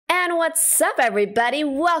And what's up everybody,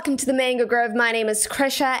 welcome to the Mango Grove. My name is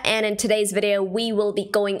Krisha, and in today's video we will be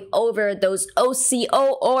going over those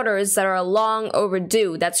OCO orders that are long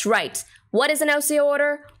overdue. That's right. What is an OCO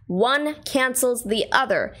order? One cancels the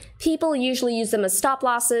other. People usually use them as stop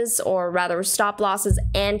losses, or rather stop losses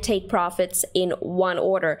and take profits in one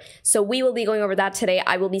order. So we will be going over that today.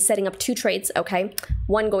 I will be setting up two trades, okay?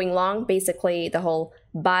 One going long, basically the whole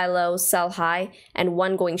buy low, sell high, and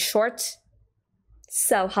one going short,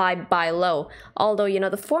 sell high, buy low. Although, you know,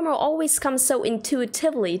 the former always comes so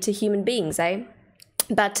intuitively to human beings, eh?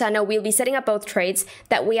 But no, we'll be setting up both trades.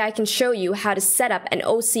 That way I can show you how to set up an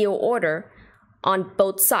OCO order on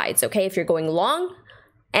both sides, okay? If you're going long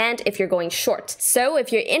and if you're going short. So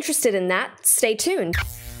if you're interested in that, stay tuned.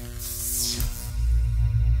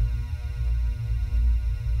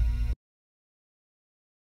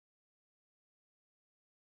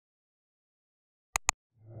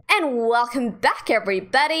 And welcome back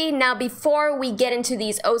everybody. Now before we get into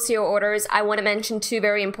these OCO orders, I want to mention two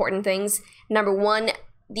very important things. Number one,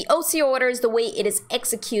 the OCO orders, the way it is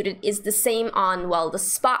executed is the same on, well, the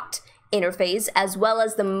spot interface as well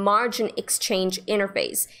as the margin exchange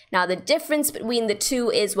interface. Now the difference between the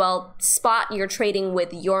two is, well, spot you're trading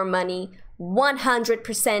with your money,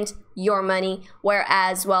 100% your money,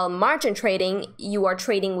 whereas, well, margin trading, you are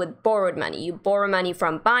trading with borrowed money. You borrow money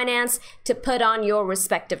from Binance to put on your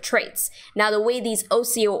respective trades. Now, the way these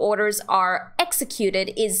OCO orders are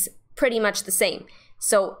executed is pretty much the same.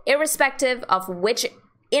 So, irrespective of which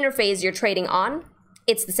interface you're trading on,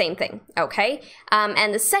 it's the same thing, okay?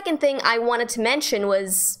 And the second thing I wanted to mention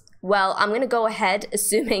was, well, I'm going to go ahead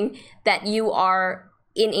assuming that you are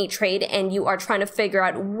in a trade and you are trying to figure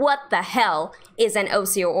out what the hell is an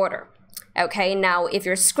OCO order. Okay, now if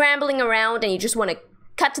you're scrambling around and you just want to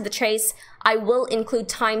cut to the chase, I will include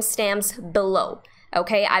timestamps below.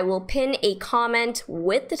 Okay, I will pin a comment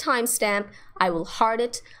with the timestamp. I will heart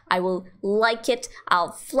it, I will like it,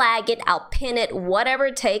 I'll flag it, I'll pin it, whatever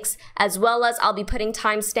it takes, as well as I'll be putting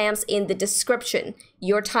timestamps in the description.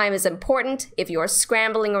 Your time is important. If you are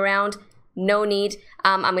scrambling around, no need.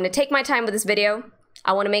 I'm going to take my time with this video.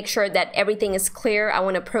 I want to make sure that everything is clear. I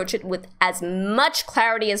want to approach it with as much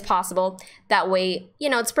clarity as possible. That way, you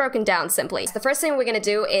know, it's broken down simply. So the first thing we're going to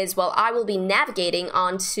do is, well, I will be navigating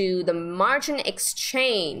onto the margin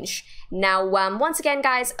exchange. Now, once again,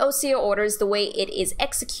 guys, OCO orders, the way it is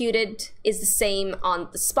executed is the same on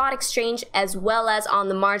the spot exchange as well as on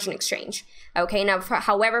the margin exchange. Okay, now,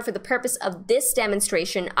 however, for the purpose of this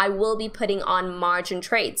demonstration, I will be putting on margin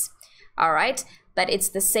trades. All right. But it's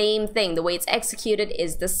the same thing. The way it's executed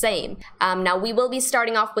is the same. Now we will be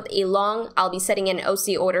starting off with a long. I'll be setting an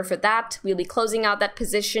OCO order for that. We'll be closing out that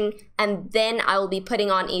position, and then I will be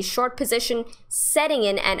putting on a short position, setting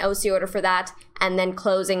in an OCO order for that, and then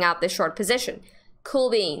closing out the short position.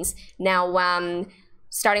 Cool beans. Now,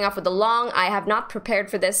 starting off with the long, I have not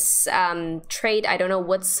prepared for this trade. I don't know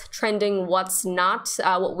what's trending, what's not.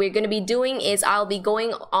 What we're going to be doing is I'll be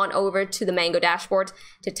going on over to the Mango dashboard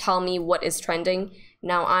to tell me what is trending.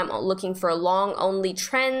 Now I'm looking for long only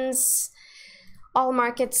trends. All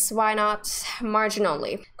markets, why not? Margin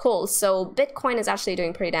only. Cool, so Bitcoin is actually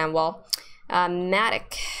doing pretty damn well.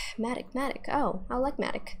 Matic. Oh, I like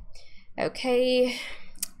Matic. Okay,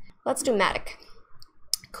 let's do Matic.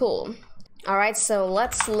 Cool. All right, so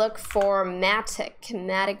let's look for Matic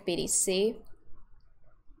BTC.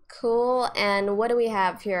 Cool, and what do we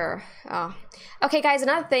have here? Oh. Okay, guys,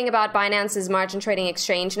 another thing about Binance's margin trading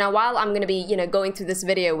exchange. Now, while I'm going to be, going through this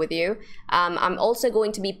video with you, I'm also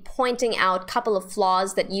going to be pointing out a couple of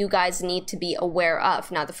flaws that you guys need to be aware of.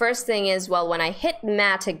 Now, the first thing is, well, when I hit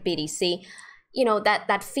Matic BTC,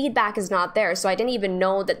 that feedback is not there. So I didn't even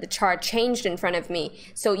know that the chart changed in front of me.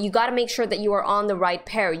 So you got to make sure that you are on the right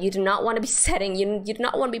pair. You do not want to be setting, you do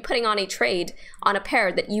not want to be putting on a trade on a pair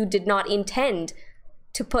that you did not intend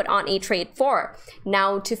to put on a trade for.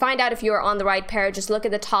 Now, to find out if you are on the right pair, just look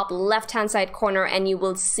at the top left-hand side corner and you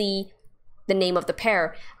will see the name of the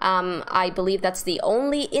pair. I believe that's the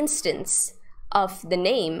only instance of the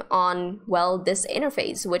name on, well, this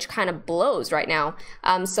interface, which kind of blows right now.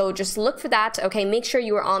 So just look for that. Okay, make sure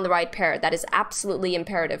you are on the right pair. That is absolutely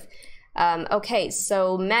imperative. Okay,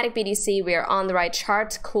 so Matic BTC, we are on the right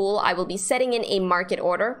chart. Cool. I will be setting in a market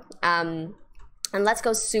order. And let's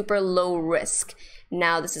go super low risk.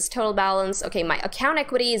 Now this is total balance. Okay, my account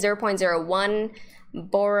equity is 0.01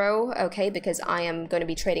 borrow. Okay, because I am going to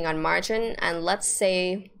be trading on margin. And let's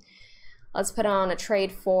put on a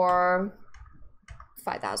trade for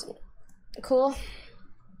 5,000. Cool.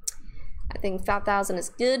 I think 5,000 is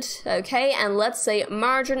good. Okay, and let's say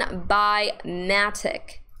margin by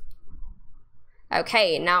Matic.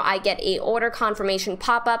 Okay, now I get a order confirmation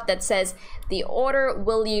pop-up that says the order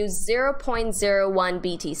will use 0.01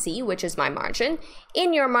 BTC, which is my margin,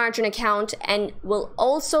 in your margin account and will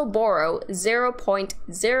also borrow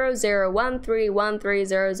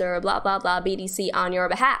 0.00131300 blah blah blah BTC on your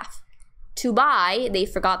behalf. To buy, they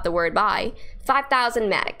forgot the word buy,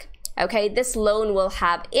 5,000 Matic. Okay, this loan will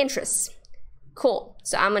have interest. Cool,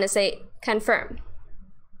 so I'm gonna say confirm.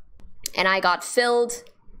 And I got filled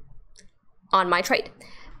on my trade.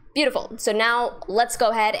 Beautiful. So now let's go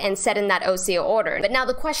ahead and set in that OCO order. But now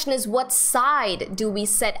the question is, what side do we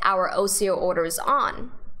set our OCO orders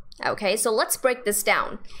on? Okay, so let's break this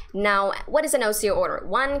down. Now, what is an OCO order?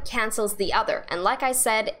 One cancels the other. And like I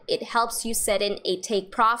said, it helps you set in a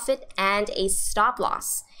take profit and a stop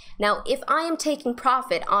loss. Now, if I am taking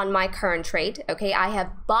profit on my current trade, okay, I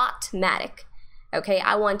have bought Matic. Okay,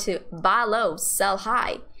 I want to buy low, sell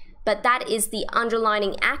high. But that is the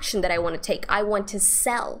underlying action that I want to take. I want to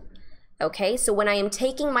sell. Okay, so when I am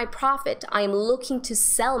taking my profit, I am looking to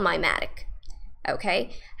sell my Matic.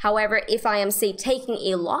 Okay, however, if I am, say, taking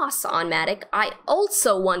a loss on Matic, I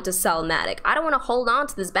also want to sell Matic. I don't want to hold on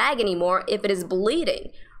to this bag anymore if it is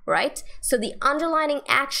bleeding, right? So the underlying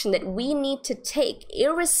action that we need to take,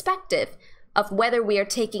 irrespective of whether we are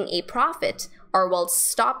taking a profit or while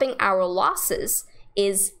stopping our losses,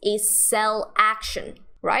 is a sell action.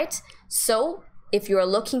 Right? So if you're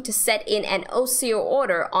looking to set in an OCO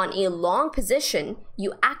order on a long position,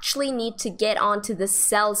 you actually need to get onto the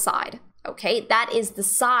sell side. Okay, that is the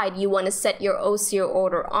side you want to set your OCO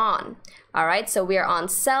order on. All right, so we are on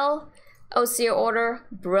sell, OCO order,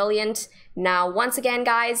 brilliant. Now, once again,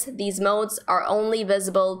 guys, these modes are only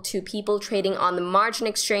visible to people trading on the margin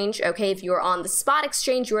exchange. Okay, if you're on the spot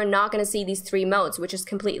exchange, you are not going to see these three modes, which is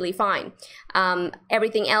completely fine.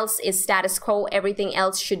 Everything else is status quo. Everything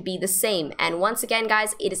else should be the same. And once again,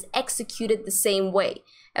 guys, it is executed the same way.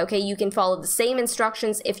 Okay, you can follow the same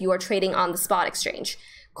instructions if you are trading on the spot exchange.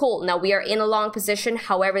 Cool. Now, we are in a long position.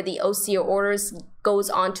 However, the OCO orders goes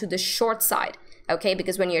on to the short side. Okay,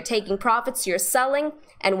 because when you're taking profits, you're selling,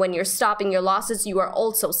 and when you're stopping your losses, you are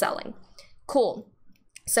also selling. Cool.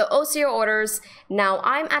 So OCO orders, now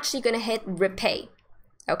I'm actually going to hit REPAY.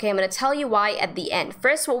 Okay, I'm going to tell you why at the end.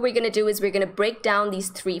 First, what we're going to do is we're going to break down these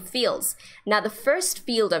three fields. Now, the first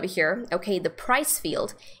field over here, okay, the price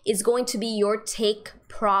field, is going to be your take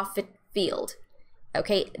profit field.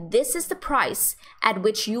 Okay, this is the price at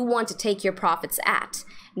which you want to take your profits at.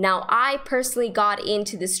 Now, I personally got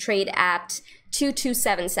into this trade at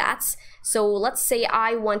 227 sats. So let's say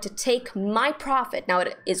I want to take my profit. Now,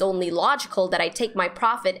 it is only logical that I take my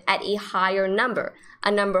profit at a higher number,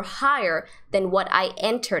 a number higher than what I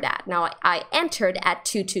entered at. Now, I entered at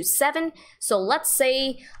 227. So let's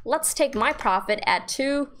take my profit at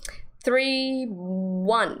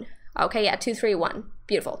 231. Okay, yeah, 231.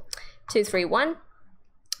 Beautiful. 231.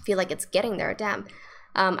 I feel like it's getting there, damn.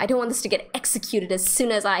 I don't want this to get executed as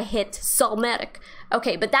soon as I hit Solmatic.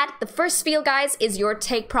 Okay, but the first field, guys, is your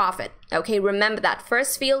take profit. Okay, remember that.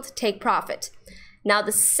 First field, take profit. Now,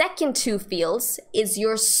 the second two fields is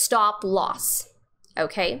your stop loss.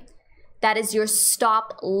 Okay, that is your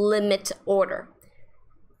stop limit order.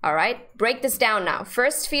 All right, break this down now.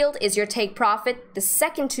 First field is your take profit. The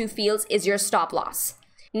second two fields is your stop loss.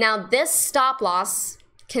 Now, this stop loss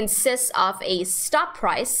consists of a stop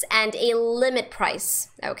price and a limit price,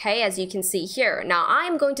 okay, as you can see here. Now,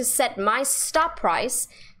 I'm going to set my stop price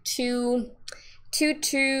to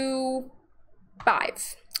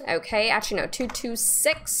 225, okay, actually no,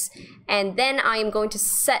 226, and then I am going to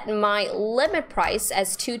set my limit price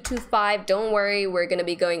as 225. Don't worry, we're going to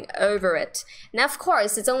be going over it. Now, of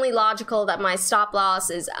course, it's only logical that my stop loss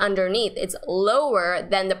is underneath. It's lower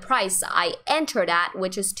than the price I entered at,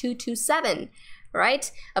 which is 227.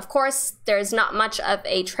 Right? Of course, there's not much of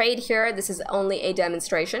a trade here. This is only a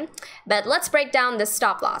demonstration. But let's break down the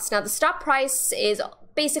stop loss. Now, the stop price is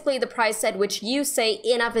basically the price at which you say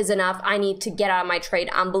enough is enough. I need to get out of my trade.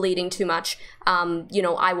 I'm bleeding too much. You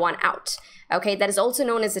know, I want out. Okay, that is also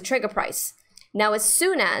known as the trigger price. Now, as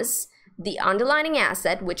soon as the underlying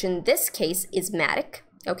asset, which in this case is Matic,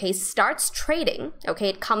 okay, starts trading, okay,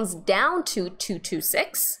 it comes down to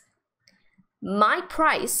 226. My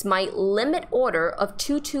price, my limit order of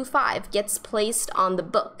 225 gets placed on the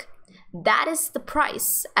book. That is the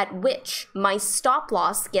price at which my stop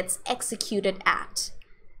loss gets executed at.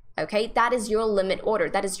 Okay, that is your limit order.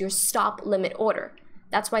 That is your stop limit order.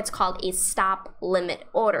 That's why it's called a stop limit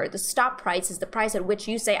order. The stop price is the price at which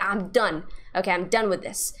you say, I'm done. Okay, I'm done with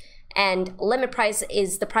this. And limit price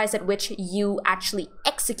is the price at which you actually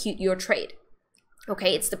execute your trade.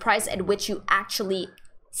 Okay, it's the price at which you actually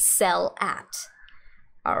sell at.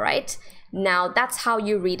 All right, Now, that's how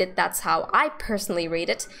you read it. That's how I personally read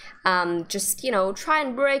it. Just, you know, try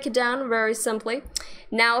and break it down very simply.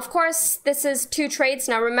 Now, of course, this is 2 trades.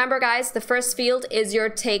 Now, remember, guys, the first field is your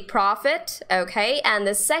take profit, okay? And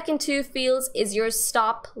the second 2 fields is your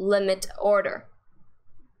stop limit order.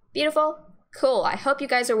 Beautiful. Cool. I hope you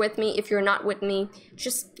guys are with me. If you're not with me,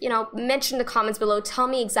 just, you know, mention in the comments below. Tell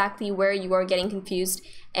me exactly where you are getting confused,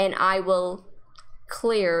 and I will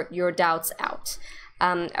clear your doubts out.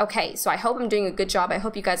 Okay, so I hope I'm doing a good job. I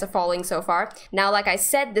hope you guys are following so far. Now, like I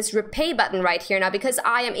said, this repay button right here, now because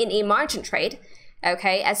I am in a margin trade,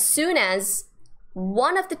 okay, as soon as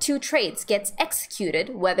one of the 2 trades gets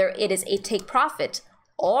executed, whether it is a take profit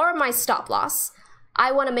or my stop loss,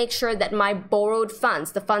 I want to make sure that my borrowed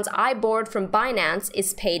funds, the funds I borrowed from Binance,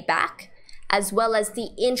 is paid back, as well as the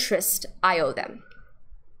interest I owe them.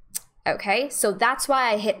 Okay, so that's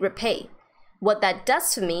why I hit repay. What that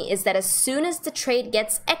does for me is that as soon as the trade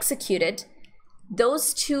gets executed,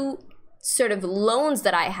 those 2 sort of loans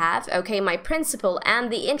that I have, okay, my principal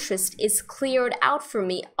and the interest, is cleared out for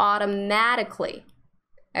me automatically.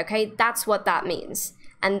 Okay, that's what that means.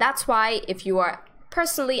 And that's why if you are,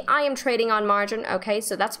 personally, I am trading on margin, okay,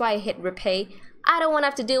 so that's why I hit repay. I don't want to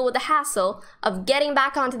have to deal with the hassle of getting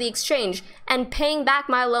back onto the exchange and paying back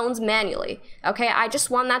my loans manually. Okay, I just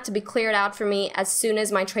want that to be cleared out for me as soon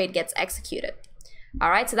as my trade gets executed. All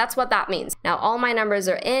right, so that's what that means. Now, all my numbers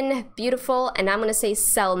are in, beautiful, and I'm going to say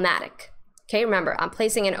Sellmatic. Okay, remember, I'm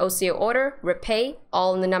placing an OCO order, repay,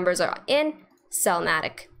 all the numbers are in,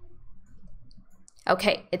 Sellmatic.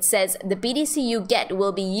 Okay, it says the BTC you get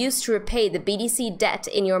will be used to repay the BTC debt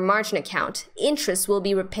in your margin account. Interest will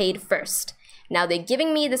be repaid first. Now, they're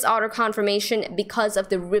giving me this auto confirmation because of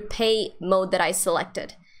the repay mode that I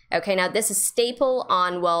selected. Okay, now this is staple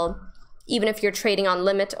on, well, even if you're trading on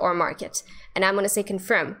limit or market. And I'm going to say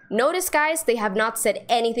confirm. Notice, guys, they have not said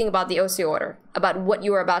anything about the OCO order, about what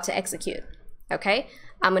you are about to execute. Okay,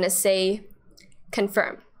 I'm going to say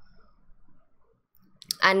confirm.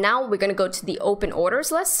 And now we're going to go to the open orders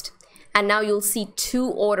list. And now you'll see 2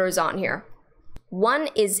 orders on here. One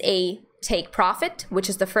is a take profit, which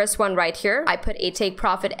is the first one right here. I put a take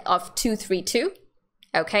profit of 232,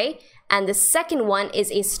 okay? And the second one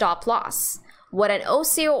is a stop loss. What an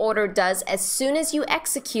OCO order does, as soon as you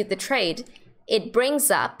execute the trade, it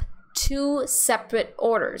brings up 2 separate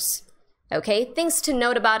orders, okay? Things to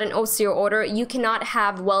note about an OCO order: you cannot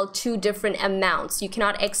have, well, 2 different amounts. You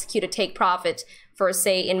cannot execute a take profit for,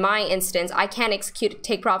 say, in my instance, I can't execute a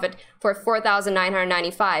take profit for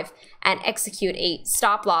 4,995 and execute a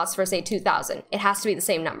stop loss for, say, 2,000. It has to be the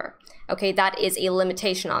same number. Okay, that is a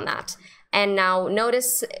limitation on that. And now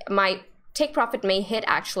notice my take profit may hit,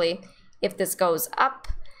 actually, if this goes up.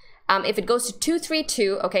 If it goes to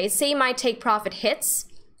 232, okay, say my take profit hits,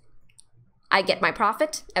 I get my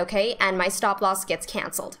profit, okay, and my stop loss gets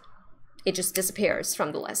canceled. It just disappears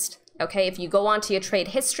from the list. Okay, if you go onto your trade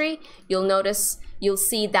history, you'll notice, you'll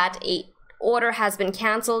see that a order has been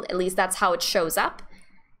canceled. At least that's how it shows up.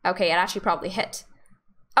 Okay, it actually probably hit.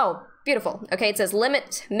 Oh, beautiful. Okay, it says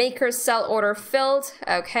limit maker sell order filled.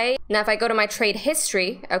 Okay, now if I go to my trade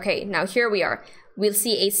history, okay, now here we are. We'll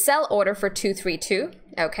see a sell order for 232.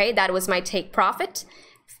 Okay, that was my take profit.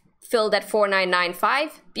 Filled at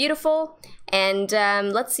 4995. Beautiful. And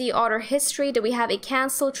let's see, order history. Do we have a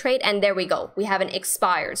cancel trade? And there we go. We have an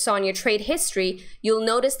expired. So on your trade history, you'll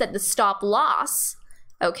notice that the stop loss,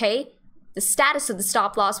 okay, the status of the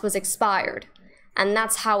stop loss was expired. And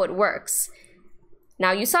that's how it works.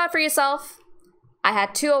 Now, you saw it for yourself. I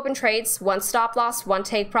had 2 open trades, 1 stop loss, 1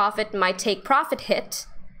 take profit. My take profit hit.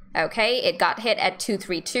 Okay, it got hit at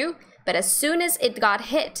 232. But as soon as it got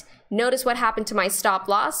hit, notice what happened to my stop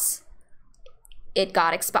loss. It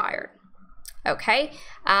got expired. Okay,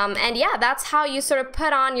 and yeah, that's how you sort of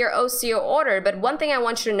put on your OCO order. But one thing I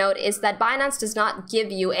want you to note is that Binance does not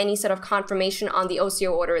give you any sort of confirmation on the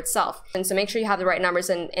OCO order itself. And so make sure you have the right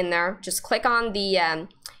numbers in there. Just click on the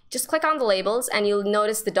labels and you'll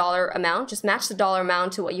notice the dollar amount. Just match the dollar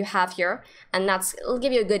amount to what you have here, and it'll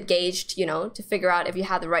give you a good gauge, you know, to figure out if you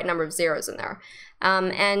have the right number of zeros in there.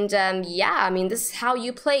 Yeah, I mean, this is how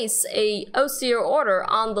you place a OCO order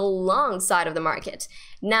on the long side of the market.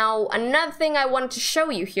 Now, another thing I wanted to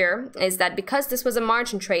show you here is that because this was a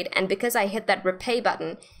margin trade and because I hit that repay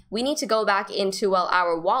button, we need to go back into, well,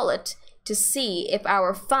 our wallet to see if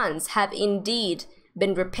our funds have indeed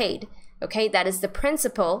been repaid. Okay, that is the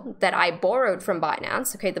principal that I borrowed from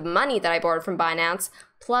Binance, okay, the money that I borrowed from Binance,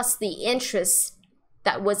 plus the interest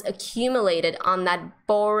that was accumulated on that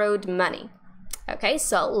borrowed money. Okay,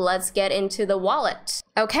 so let's get into the wallet.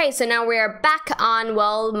 Okay, so now we are back on,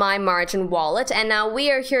 well, my margin wallet, and now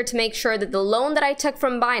we are here to make sure that the loan that I took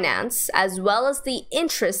from Binance, as well as the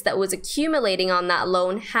interest that was accumulating on that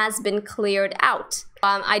loan, has been cleared out.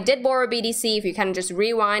 I did borrow BTC. If you kind of just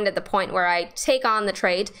rewind at the point where I take on the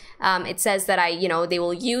trade, it says that they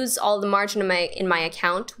will use all the margin in my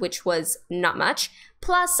account, which was not much.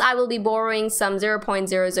 Plus, I will be borrowing some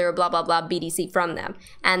 0.00 blah blah blah BTC from them,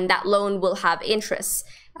 and that loan will have interest.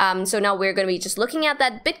 So now we're going to be just looking at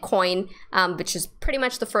that Bitcoin, which is pretty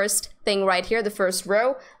much the first thing right here, the first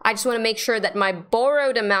row. I just want to make sure that my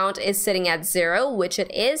borrowed amount is sitting at 0, which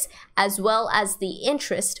it is, as well as the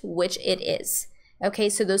interest, which it is. Okay,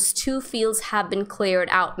 so those two fields have been cleared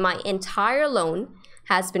out. My entire loan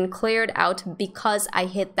has been cleared out because I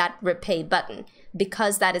hit that repay button,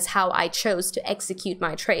 because that is how I chose to execute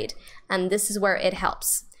my trade. And this is where it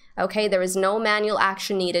helps. Okay, there is no manual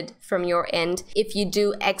action needed from your end if you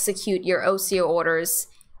do execute your OCO orders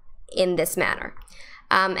in this manner.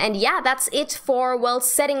 And yeah, that's it for, well,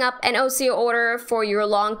 setting up an OCO order for your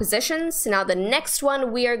long positions. Now the next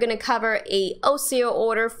one, we are going to cover a OCO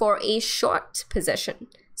order for a short position.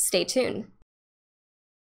 Stay tuned.